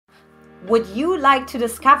Would you like to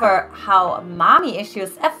discover how mommy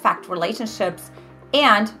issues affect relationships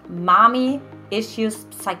and mommy issues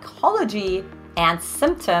psychology and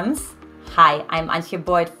symptoms? Hi, I'm Antje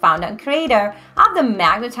Boyd, founder and creator of the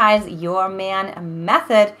Magnetize Your Man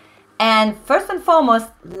method. And first and foremost,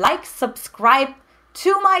 subscribe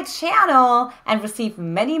to my channel and receive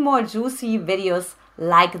many more juicy videos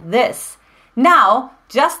like this. Now,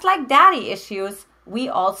 just like daddy issues, we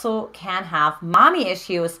also can have mommy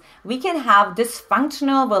issues. We can have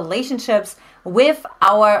dysfunctional relationships with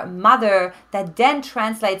our mother that then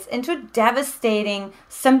translates into devastating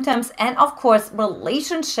symptoms and, of course,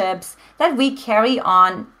 relationships that we carry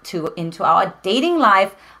on into our dating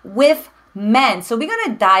life with men. So we're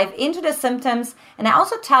going to dive into the symptoms, and I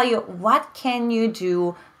also tell you what can you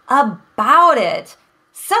do about it.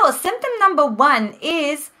 So symptom number 1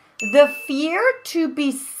 is the fear to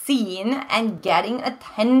be seen and getting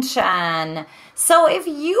attention. So if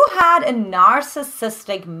you had a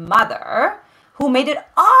narcissistic mother who made it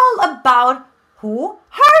all about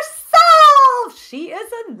herself, she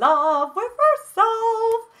is in love with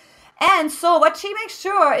herself. And so what she makes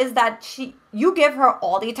sure is that you give her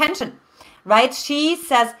all the attention, right? She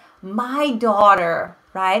says, my daughter,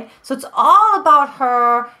 right? So it's all about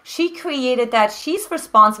her. She created that. She's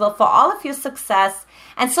responsible for all of your success.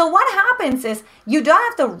 And so what happens is you don't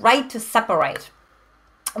have the right to separate,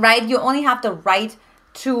 right? You only have the right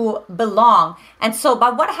to belong. And so,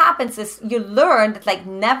 but what happens is you learn that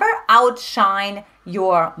never outshine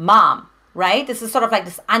your mom, right? This is sort of like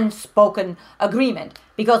this unspoken agreement,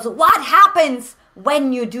 because what happens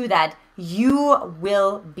when you do that? You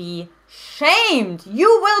will be shamed.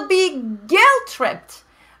 You will be guilt-tripped,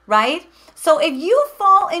 right? So if you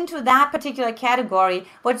fall into that particular category,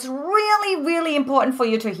 what's really, really important for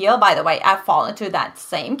you to heal, by the way, I fall into that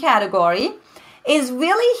same category, is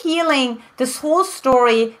really healing this whole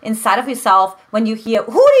story inside of yourself when you hear,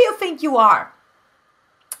 who do you think you are?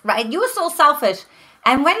 Right? You are so selfish.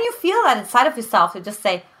 And when you feel that inside of yourself, you just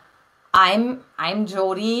say, I'm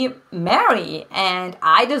Jody Mary, and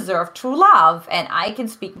I deserve true love, and I can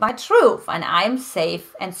speak my truth, and I'm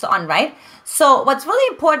safe, and so on, right? So what's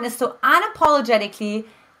really important is to unapologetically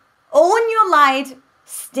own your light,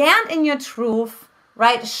 stand in your truth,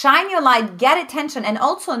 right? Shine your light, get attention, and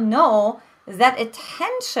also know that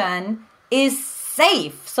attention is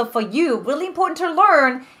safe. So for you, really important to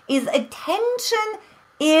learn is attention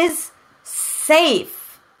is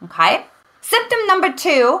safe, okay? Symptom number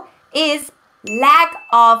 2 is lack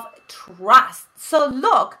of trust. So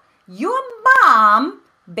look, your mom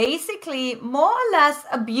basically more or less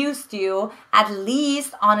abused you, at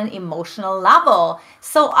least on an emotional level.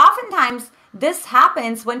 So oftentimes this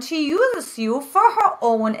happens when she uses you for her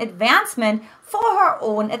own advancement, for her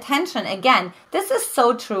own attention. Again, this is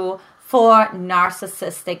so true for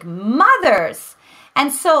narcissistic mothers.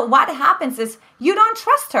 And so what happens is you don't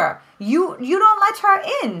trust her. You don't let her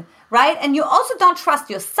in, right? And you also don't trust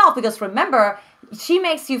yourself, because remember, she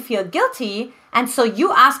makes you feel guilty. And so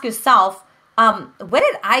you ask yourself, where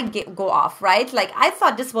did I go off, right? I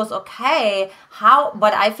thought this was okay.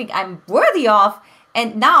 But I think I'm worthy of.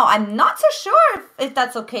 And now I'm not so sure if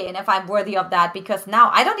that's okay and if I'm worthy of that, because now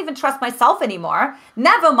I don't even trust myself anymore.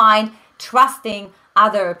 Never mind trusting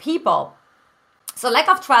other people. So lack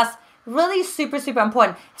of trust, really super, super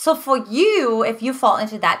important. So for you, if you fall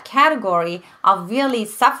into that category of really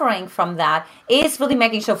suffering from that, is really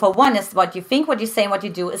making sure, for one, is what you think, what you say, and what you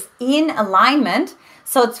do is in alignment.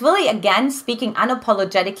 So it's really, again, speaking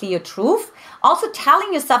unapologetically your truth. Also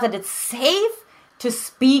telling yourself that it's safe to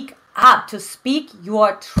speak up, to speak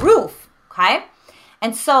your truth, okay?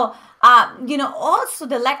 And so, also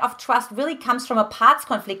the lack of trust really comes from a parts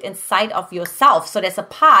conflict inside of yourself. So there's a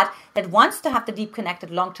part that wants to have the deep connected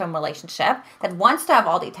long-term relationship, that wants to have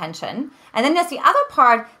all the attention. And then there's the other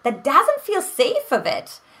part that doesn't feel safe of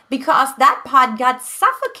it, because that part got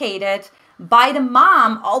suffocated by the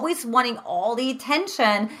mom always wanting all the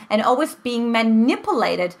attention and always being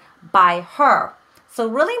manipulated by her. So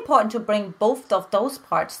really important to bring both of those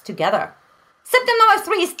parts together. Symptom number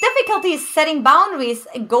 3 is difficulties setting boundaries.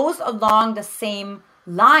 It goes along the same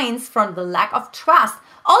lines from the lack of trust.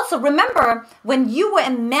 Also, remember when you were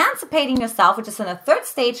emancipating yourself, which is in the 3rd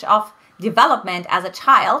stage of development as a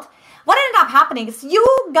child, what ended up happening is you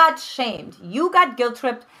got shamed. You got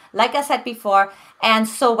guilt-tripped, like I said before. And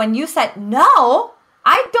so when you said no,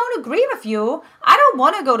 I don't agree with you. I don't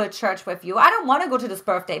want to go to church with you. I don't want to go to this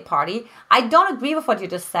birthday party. I don't agree with what you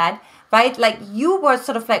just said, right? Like you were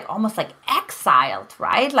sort of like almost like exiled,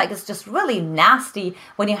 right? Like it's just really nasty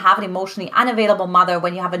when you have an emotionally unavailable mother,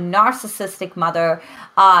 when you have a narcissistic mother,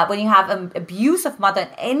 when you have an abusive mother in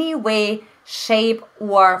any way, shape,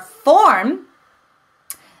 or form.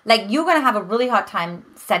 Like you're going to have a really hard time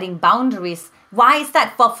setting boundaries. Why is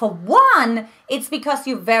that? Well, for one, it's because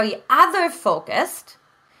you're very other focused.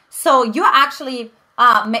 So you're actually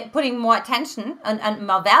putting more attention and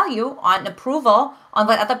more value on approval on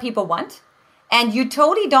what other people want. And you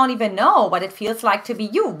totally don't even know what it feels like to be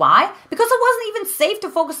you. Why? Because it wasn't even safe to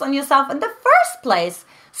focus on yourself in the first place.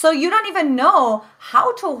 So you don't even know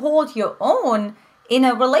how to hold your own in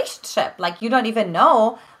a relationship. Like you don't even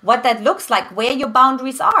know what that looks like, where your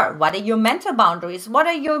boundaries are. What are your mental boundaries? What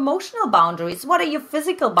are your emotional boundaries? What are your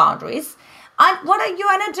physical boundaries? And what are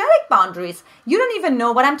your energetic boundaries? You don't even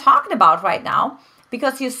know what I'm talking about right now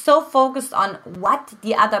because you're so focused on what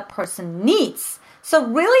the other person needs. So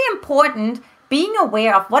really important being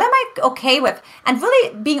aware of what am I okay with and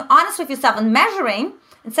really being honest with yourself and measuring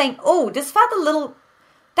and saying, oh, that felt a little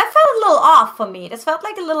off for me. This felt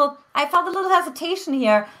like I felt a little hesitation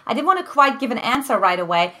here. I didn't want to quite give an answer right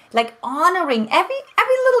away. Like honoring every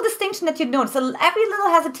little distinction that you notice, every little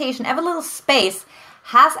hesitation, every little space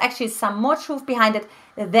has actually some more truth behind it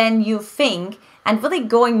than you think, and really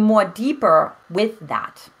going more deeper with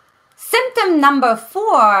that. Symptom number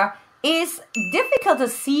 4 is difficulty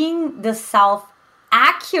seeing the self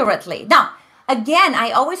accurately. Now, again, I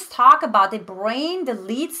always talk about the brain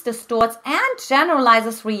deletes, distorts, and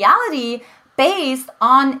generalizes reality based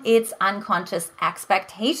on its unconscious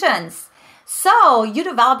expectations. So you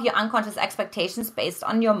develop your unconscious expectations based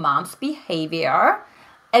on your mom's behavior.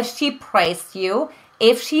 If she praised you,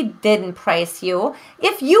 if she didn't praise you,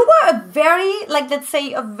 if you were a very, let's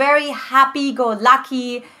say, a very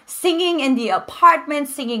happy-go-lucky, singing in the apartment,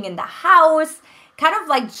 singing in the house, kind of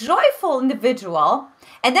like joyful individual,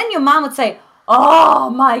 and then your mom would say, oh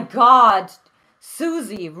my God,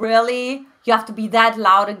 Susie, really? You have to be that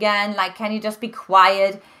loud again? Like, can you just be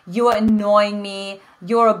quiet? You're annoying me.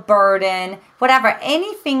 You're a burden. Whatever,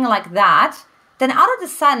 anything like that. Then out of the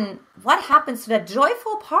sudden, what happens to that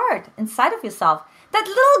joyful part inside of yourself? That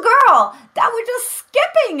little girl that was just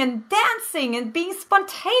skipping and dancing and being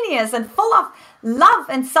spontaneous and full of love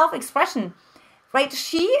and self-expression, right?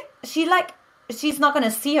 She's not going to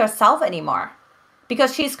see herself anymore.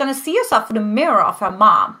 Because she's going to see herself in the mirror of her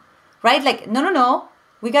mom, right? Like, no.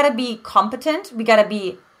 We got to be competent. We got to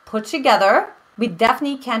be put together. We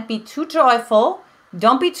definitely can't be too joyful.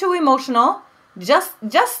 Don't be too emotional. Just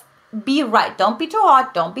be right. Don't be too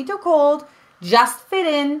hot. Don't be too cold. Just fit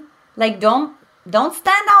in. Like, don't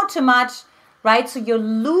stand out too much, right? So you're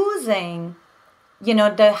losing,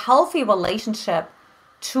 the healthy relationship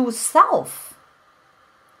to self.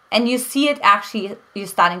 And you see it actually, you're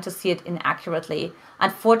starting to see it inaccurately,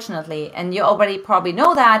 unfortunately. And you already probably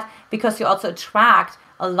know that because you also attract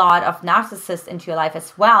a lot of narcissists into your life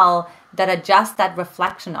as well that are just that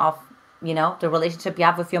reflection of, the relationship you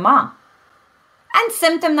have with your mom. And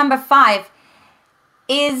symptom number 5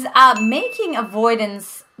 is making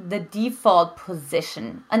avoidance the default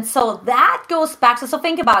position. And so that goes back to, so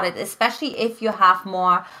think about it, especially if you have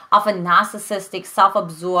more of a narcissistic,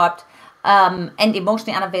 self-absorbed, and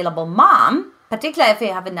emotionally unavailable mom, particularly if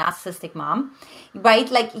you have a narcissistic mom,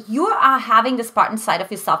 right? Like you are having this part inside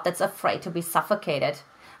of yourself that's afraid to be suffocated,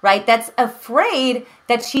 right? That's afraid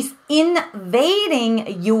that she's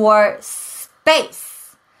invading your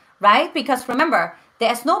space, right? Because remember,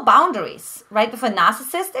 there's no boundaries, right? With a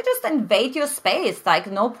narcissist, they just invade your space,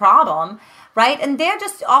 like no problem, right? And they're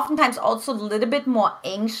just oftentimes also a little bit more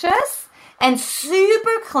anxious and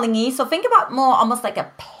super clingy. So think about more almost like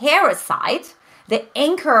a parasite, the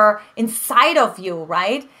anchor inside of you,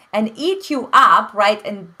 right? And eat you up, right?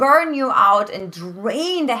 And burn you out and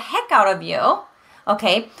drain the heck out of you.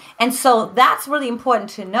 Okay. And so that's really important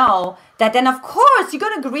to know that then of course you're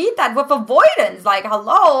going to greet that with avoidance. Like,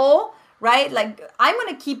 hello, right? Like I'm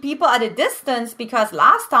going to keep people at a distance because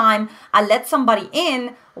last time I let somebody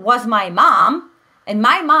in was my mom, and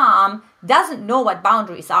my mom doesn't know what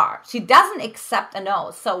boundaries are. She doesn't accept a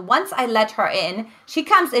no. So once I let her in, she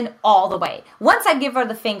comes in all the way. Once I give her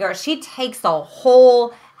the finger, she takes the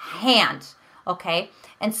whole hand. Okay.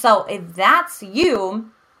 And so if that's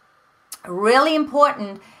you, really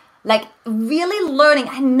important, like really learning.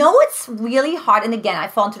 I know it's really hard. And again, I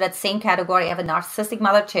fall into that same category. I have a narcissistic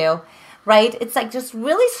mother too, right? It's like just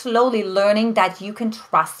really slowly learning that you can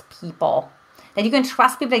trust people, that you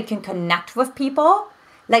can connect with people,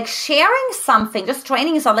 like sharing something, just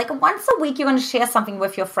training yourself. Like once a week, you're going to share something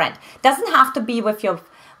with your friend. Doesn't have to be with your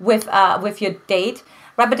date,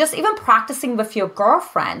 right? But just even practicing with your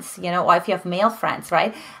girlfriends, or if you have male friends,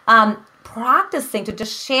 right? Practicing to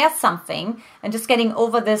just share something and just getting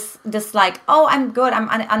over this like, oh, I'm good, I'm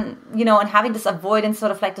and having this avoidance,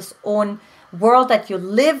 sort of like this own world that you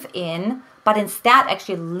live in, but instead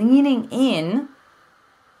actually leaning in,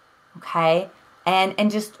 okay, and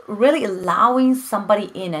just really allowing somebody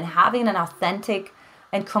in and having an authentic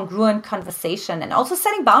and congruent conversation, and also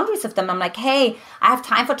setting boundaries with them. I'm like, hey, I have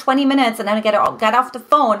time for 20 minutes, and then I get off the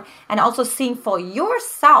phone, and also seeing for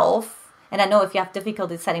yourself. And I know if you have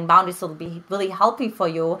difficulty setting boundaries, it'll be really helpful for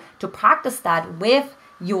you to practice that with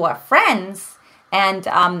your friends and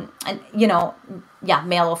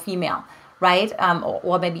male or female, right?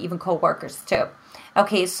 Or maybe even coworkers too.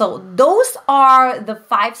 Okay, so those are the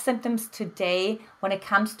 5 symptoms today when it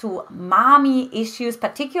comes to mommy issues,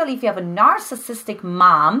 particularly if you have a narcissistic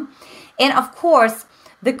mom. And of course,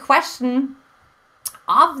 the question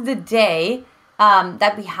of the day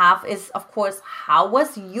that we have is, of course, how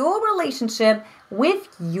was your relationship with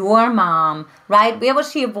your mom, right? Where was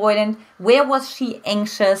she avoidant? Where was she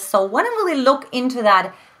anxious? So I want to really look into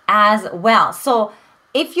that as well. So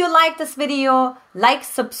if you like this video, like,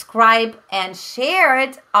 subscribe, and share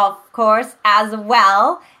it, of course, as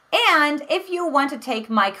well. And if you want to take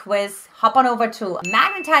my quiz, hop on over to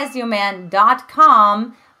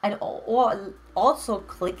magnetizeyourman.com or also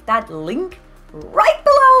click that link right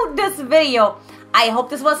below this video. I hope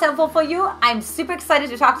this was helpful for you. I'm super excited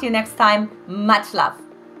to talk to you next time. Much love.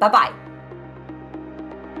 Bye-bye.